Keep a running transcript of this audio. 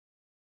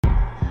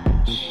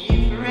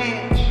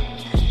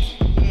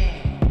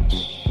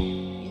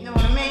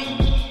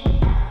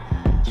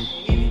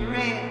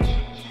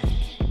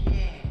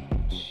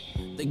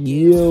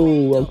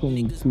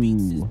welcome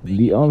to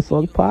the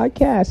Unfucked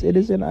Podcast. It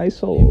is an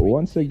ISO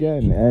once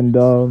again, and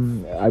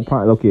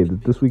okay,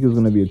 this week is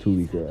gonna be a 2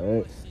 weeker,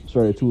 right?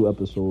 Sorry, a 2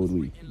 episode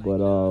week,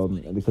 but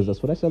because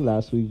that's what I said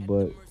last week,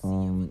 but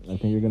I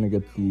think you're gonna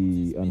get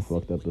the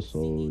Unfucked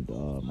episode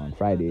on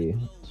Friday,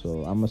 so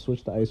I'm gonna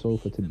switch to ISO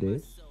for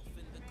today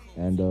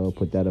and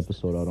put that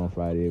episode out on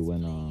Friday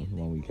when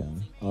we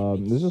can.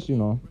 This is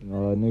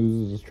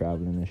niggas is just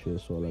traveling and shit,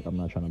 so like I'm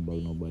not trying to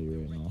bug nobody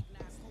right now.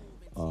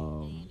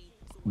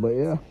 But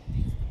yeah,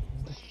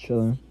 just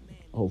chilling.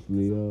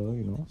 Hopefully,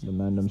 the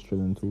man them's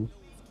chilling too.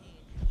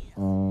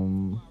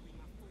 Um,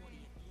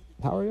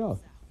 how are y'all?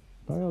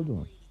 How are y'all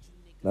doing?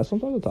 Like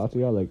sometimes I talk to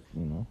y'all like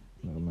I'm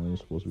not even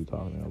supposed to be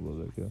talking to y'all, but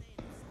like yeah.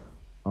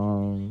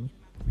 Um,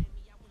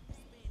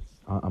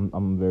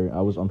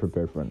 I was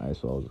unprepared for a night,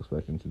 so I was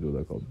expecting to do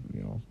like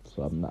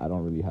so I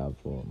don't really have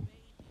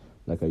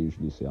like I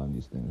usually say on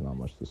these things, not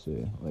much to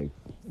say, like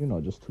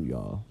just to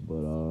y'all,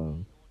 but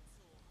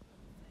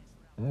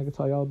and I can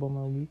tell y'all about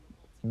my week,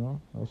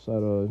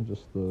 outside of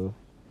just the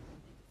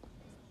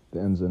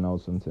ins and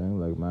outs and thing.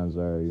 Like mans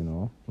are,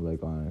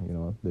 like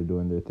on, they're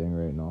doing their thing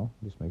right now,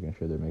 just making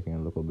sure they're making a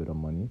little bit of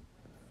money.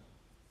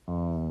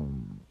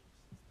 Um,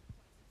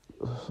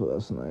 so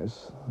that's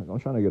nice. Like I'm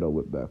trying to get a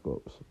whip back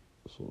up,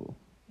 so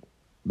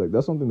like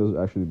that's something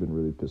that's actually been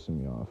really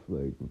pissing me off,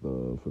 like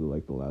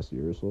the last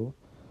year or so.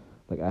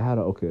 Like I had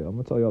I'm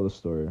gonna tell y'all the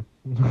story.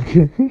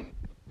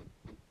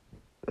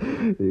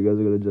 You guys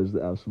are gonna judge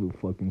the absolute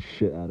fucking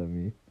shit out of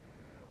me,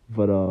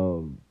 but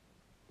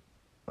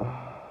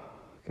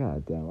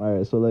god damn. All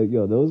right, so like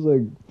yo, there was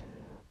like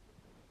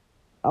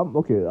I'm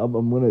okay. I'm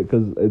gonna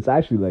because it's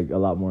actually like a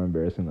lot more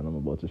embarrassing than I'm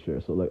about to share.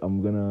 So like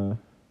I'm gonna.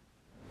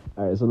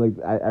 All right, so like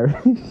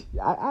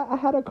I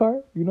had a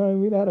car. You know what I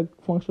mean? I had a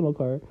functional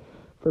car,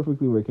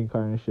 perfectly working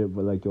car and shit.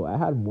 But like yo, I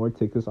had more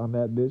tickets on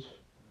that bitch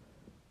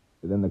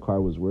than the car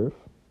was worth.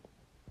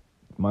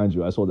 Mind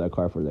you, I sold that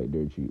car for like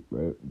dirt cheap,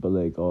 right? But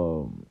like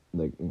and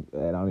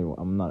I don't even.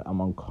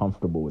 I'm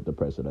uncomfortable with the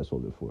price that I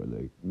sold it for.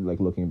 Like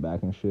looking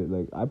back and shit.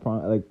 Like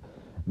like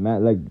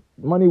man, like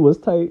money was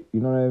tight. You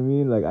know what I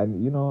mean? Like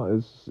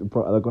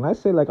like when I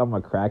say like I'm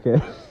a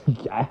crackhead,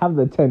 I have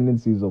the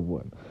tendencies of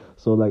one.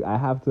 So like I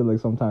have to like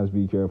sometimes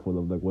be careful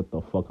of like what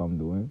the fuck I'm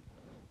doing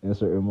in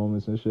certain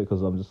moments and shit.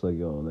 Because I'm just like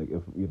yo, like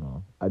if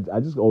I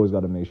just always got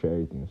to make sure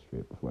everything is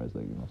straight before I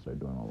like start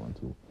doing all one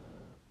too.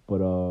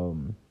 But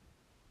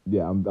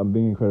yeah, I'm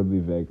being incredibly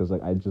vague because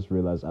like I just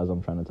realized as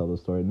I'm trying to tell the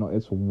story, no,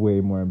 it's way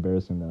more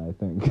embarrassing than I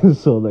think.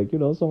 So like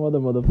some other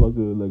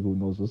motherfucker like who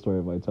knows the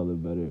story might tell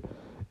it better,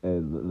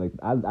 and like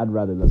I'd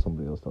rather let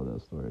somebody else tell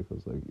that story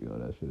because like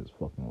that shit is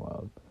fucking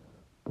wild.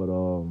 But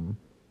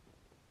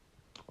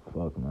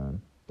fuck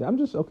man, yeah, I'm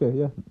just okay.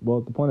 Yeah,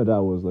 well the point of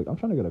that was like I'm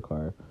trying to get a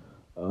car.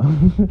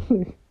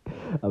 Like,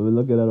 I've been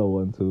looking at a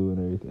 1.2 and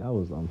everything. I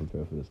was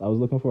unprepared for this. I was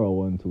looking for a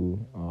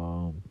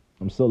 1.2.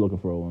 I'm still looking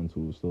for a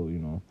 1.2. Still,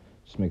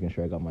 just making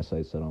sure I got my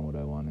sights set on what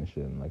I want and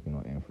shit, and like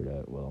aim for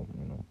that. Well,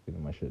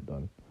 getting my shit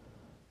done.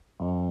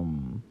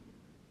 Um,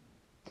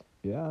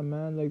 yeah,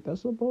 man. Like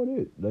that's about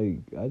it.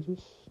 Like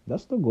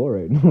that's the goal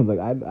right now. Like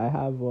I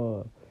have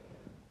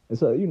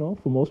it's a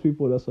for most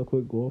people that's a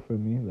quick goal. For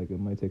me, like it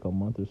might take a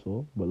month or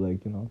so, but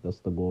like that's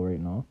the goal right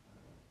now.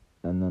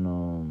 And then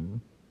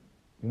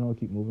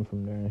keep moving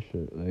from there and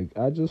shit. Like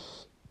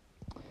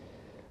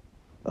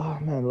oh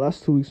man, the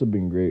last 2 weeks have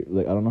been great.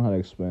 Like I don't know how to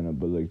explain it,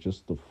 but like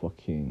just the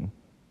fucking,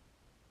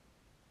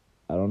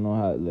 I don't know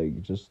how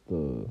like just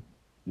the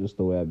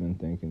way I've been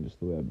thinking, just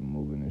the way I've been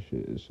moving and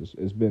shit.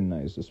 It's been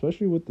nice,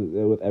 especially with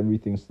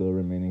everything still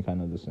remaining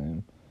kind of the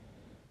same.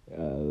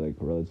 Like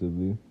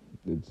relatively,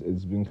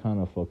 it's been kind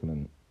of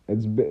fucking.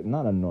 It's been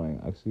not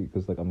annoying actually,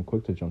 because like I'm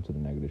quick to jump to the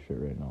negative shit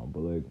right now,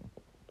 but like,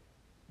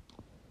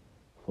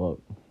 fuck,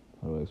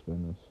 how do I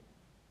explain this?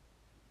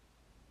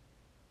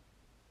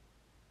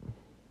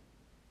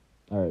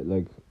 All right,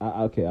 like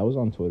I was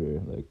on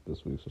Twitter like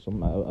this week, so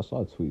I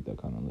saw a tweet that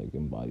kind of like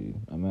embodied.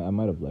 I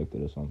might have liked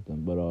it or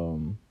something, but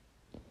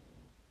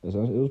it was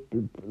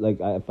like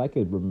if I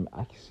could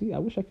I see. I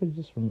wish I could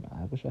just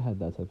I wish I had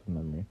that type of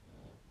memory,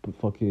 but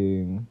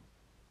fucking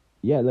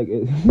yeah, like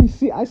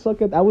see, I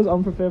suck at. I was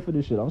unprepared for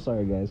this shit. I'm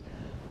sorry, guys,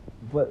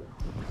 but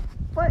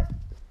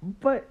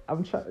but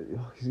I'm trying.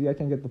 See, I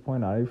can't get the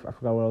point out. I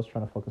forgot what I was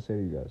trying to fucking say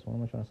to you guys. What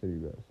am I trying to say to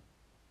you guys?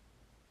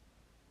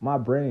 My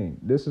brain.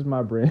 This is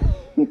my brain.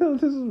 This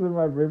has been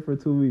my brain for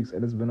 2 weeks,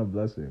 and it's been a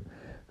blessing.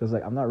 Cause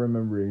like I'm not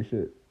remembering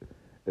shit.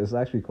 It's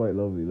actually quite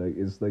lovely. Like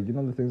it's like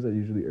the things that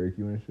usually irk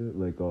you and shit.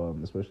 Like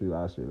especially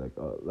last year.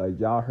 Like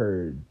y'all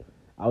heard,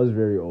 I was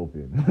very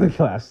open like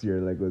last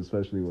year. Like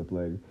especially with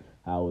like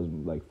how I was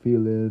like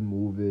feeling,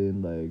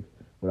 moving, like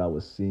what I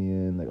was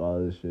seeing, like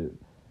all this shit.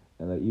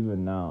 And like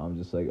even now, I'm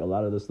just like a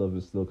lot of this stuff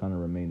is still kind of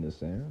remain the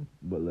same.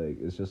 But like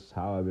it's just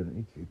how I've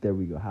been. There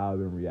we go. How I've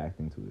been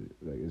reacting to it.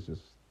 Like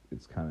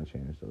it's kind of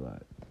changed a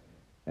lot,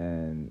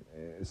 and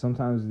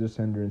sometimes there's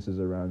hindrances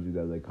around you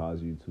that like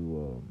cause you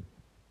to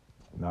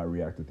not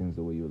react to things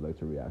the way you would like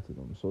to react to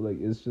them. So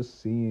like it's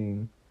just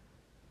seeing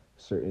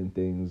certain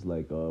things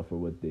like for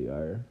what they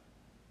are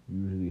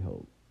usually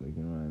help. like,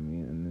 you know what I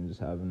mean, and then just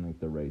having like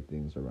the right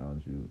things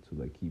around you to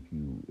like keep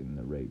you in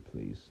the right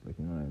place, like,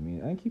 you know what I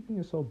mean, and keeping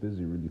yourself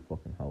busy really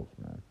fucking helps,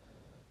 man.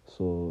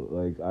 So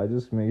like I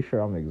just make sure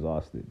I'm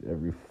exhausted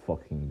every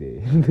fucking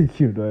day. Like,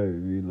 you know what I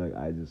mean? Like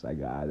I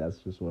got that's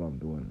just what I'm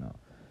doing now.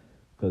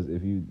 Cause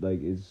if you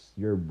like, it's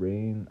your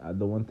brain.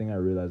 The one thing I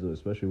realized,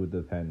 especially with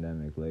the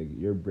pandemic, like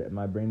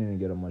my brain didn't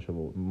get a much of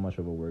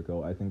a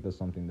workout. I think that's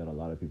something that a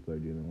lot of people are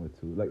dealing with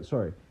too. Like,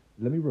 sorry,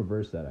 let me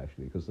reverse that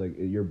actually, cause like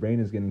your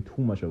brain is getting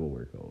too much of a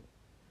workout.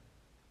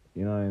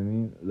 You know what I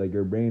mean? Like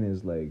your brain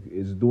is like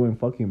it's doing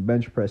fucking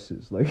bench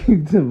presses. Like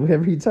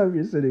every time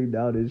you're sitting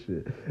down and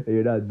shit, and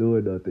you're not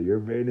doing nothing, your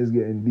brain is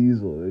getting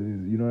diesel.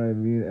 You know what I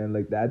mean? And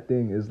like that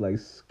thing is like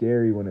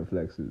scary when it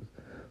flexes.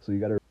 So you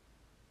gotta.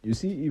 You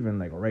see, even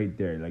like right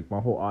there, like my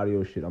whole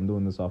audio shit. I'm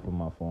doing this off of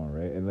my phone,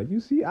 right? And like you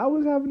see, I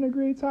was having a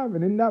great time,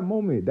 and in that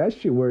moment, that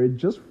shit where it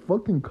just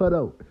fucking cut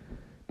out.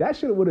 That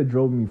shit would have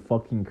drove me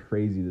fucking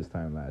crazy this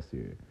time last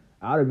year.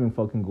 I'd have been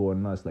fucking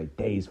going nuts, like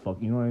days, fuck,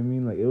 you know what I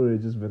mean? Like it would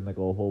have just been like a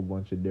whole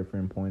bunch of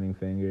different pointing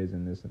fingers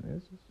and this and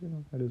this. It's just,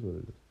 it is what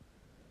it is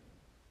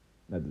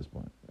at this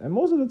point. And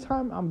most of the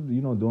time, I'm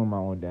doing my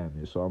own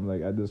damage. So I'm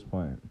like at this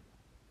point,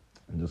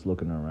 I'm just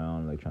looking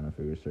around, like trying to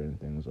figure certain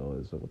things out.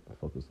 It's like, what the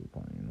fuck is the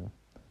point?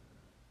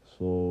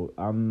 So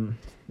I'm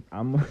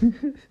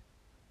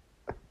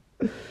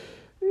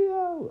yeah.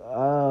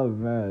 Oh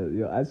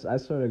man, I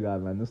swear to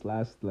God, man, this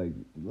last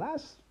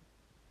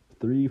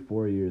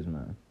 3-4 years,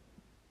 man.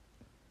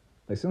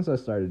 Like since I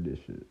started this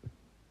shit,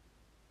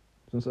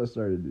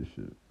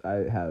 I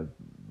have,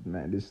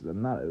 man, this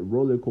not a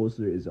roller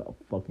coaster is a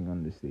fucking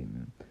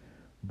understatement.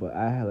 But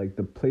I had like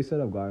the place that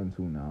I've gotten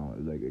to now,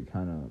 like it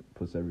kind of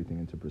puts everything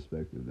into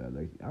perspective. That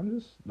like I'm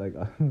just like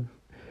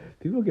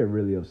people get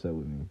really upset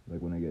with me,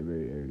 like when I get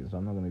very arrogant. So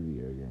I'm not gonna be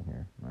arrogant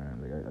here,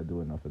 man. Like I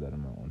do enough of that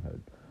in my own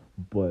head,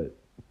 but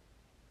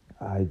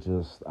I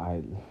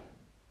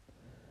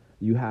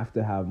you have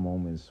to have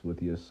moments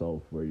with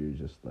yourself where you're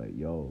just like,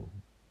 yo,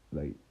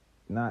 like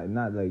not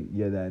like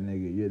you're that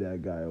nigga, you're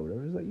that guy or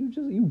whatever. It's like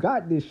you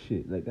got this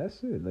shit. Like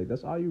that's it. Like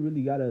that's all you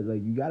really gotta,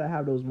 like you gotta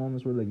have those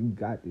moments where like you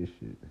got this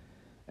shit.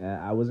 And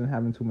I wasn't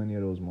having too many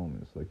of those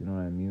moments, like, you know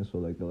what I mean? So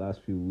like the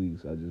last few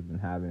weeks I've just been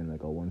having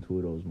like a 1-2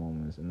 of those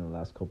moments. In the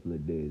last couple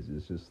of days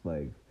it's just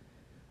like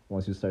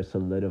once you start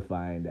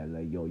solidifying that,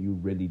 like, yo, you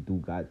really do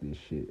got this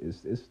shit,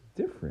 it's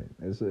different.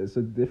 It's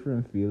a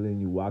different feeling.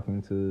 You walk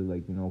into,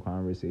 like,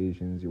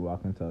 conversations, you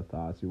walk into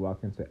thoughts, you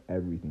walk into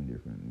everything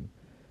differently.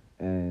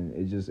 And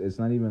it's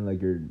not even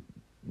like you're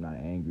not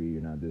angry,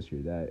 you're not this,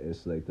 you're that.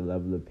 It's like the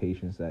level of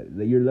patience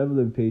your level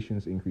of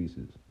patience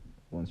increases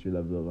once your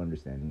level of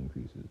understanding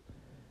increases.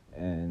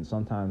 And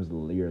sometimes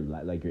your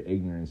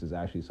ignorance is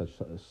actually such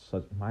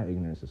my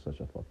ignorance is such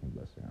a fucking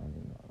blessing. I don't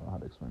even know how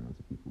to explain that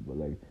to people, but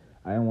like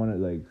I don't want to,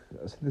 like,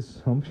 I said this to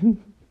somebody.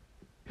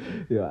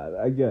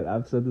 Yeah,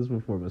 I've said this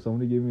before, but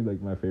somebody gave me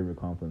like my favorite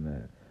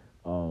compliment.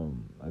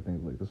 I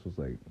think like this was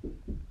like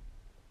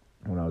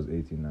when I was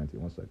 18, 19.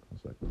 One second.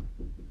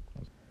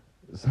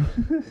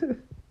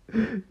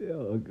 Yeah,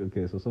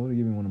 okay. So somebody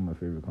gave me one of my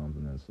favorite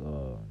compliments,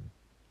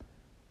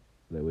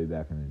 like way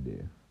back in the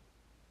day,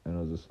 and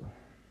it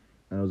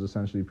was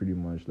essentially pretty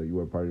much like you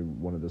were probably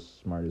one of the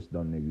smartest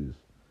dumb niggas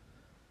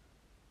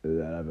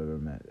that I've ever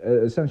met.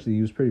 Essentially,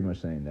 he was pretty much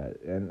saying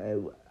that, and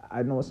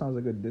I know it sounds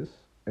like a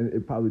diss, and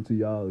it probably to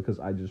y'all because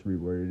I just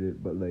reworded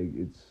it, but like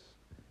it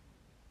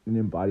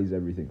embodies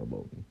everything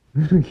about me.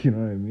 You know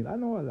what I mean? I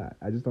know a lot.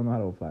 I just don't know how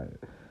to apply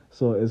it.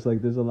 So it's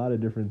like there's a lot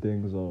of different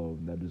things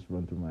that just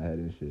run through my head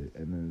and shit,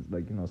 and then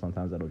like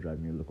sometimes that'll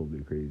drive me a little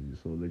bit crazy.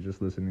 So like just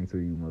listening to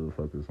you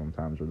motherfuckers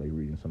sometimes, or like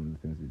reading some of the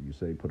things that you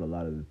say, put a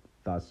lot of the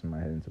thoughts in my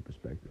head into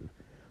perspective.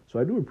 So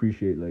I do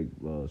appreciate like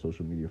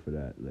social media for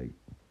that, like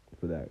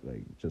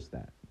just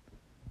that.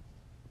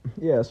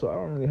 Yeah, so I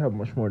don't really have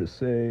much more to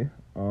say.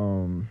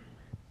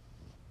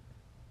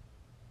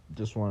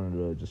 Just wanted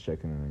to just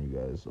check in on you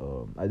guys.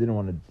 I didn't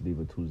want to leave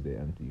a Tuesday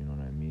empty, you know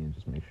what I mean?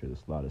 Just make sure the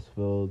slot is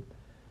filled.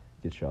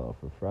 Get y'all out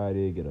for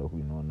Friday. Get a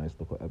nice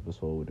little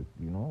episode with the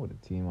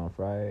team on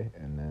Friday,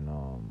 and then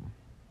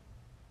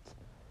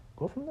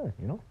go from there.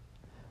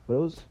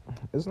 But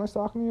it's nice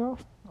talking to y'all.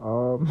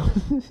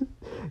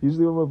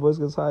 Usually when my voice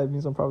gets high, it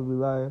means I'm probably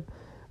lying.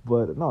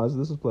 But no,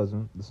 this is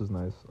pleasant. This is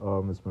nice.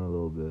 It's been a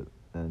little bit,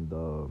 and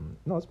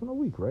no, it's been a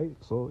week, right?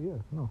 So yeah,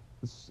 no,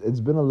 it's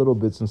been a little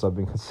bit since I've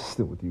been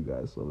consistent with you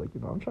guys. So like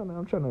I'm trying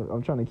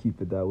to keep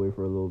it that way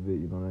for a little bit.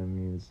 You know what I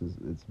mean?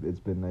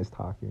 It's been nice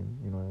talking.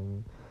 You know what I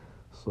mean?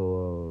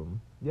 So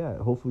yeah,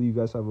 hopefully you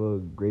guys have a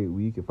great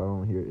week. If I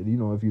don't hear, if you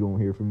don't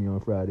hear from me on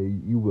Friday,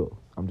 you will.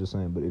 I'm just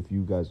saying. But if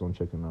you guys don't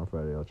check in on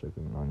Friday, I'll check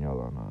in on y'all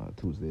on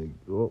Tuesday.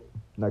 Well,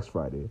 next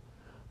Friday,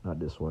 not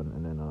this one.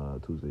 And then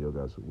Tuesday, you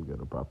guys will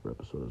get a proper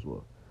episode as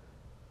well.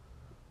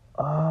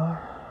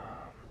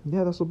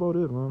 Yeah, that's about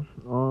it, man.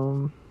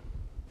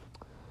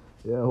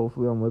 Yeah,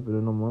 hopefully I'm whipping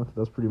in a month.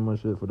 That's pretty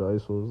much it for the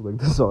ISOs. Like,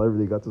 that's all I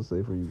really got to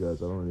say for you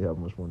guys. I don't really have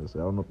much more to say.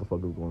 I don't know what the fuck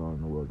is going on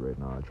in the world right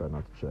now. I try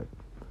not to check.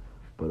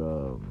 But,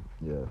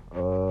 yeah.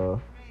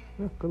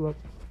 Yeah, good luck.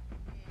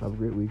 Have a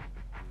great week.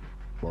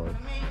 Bye.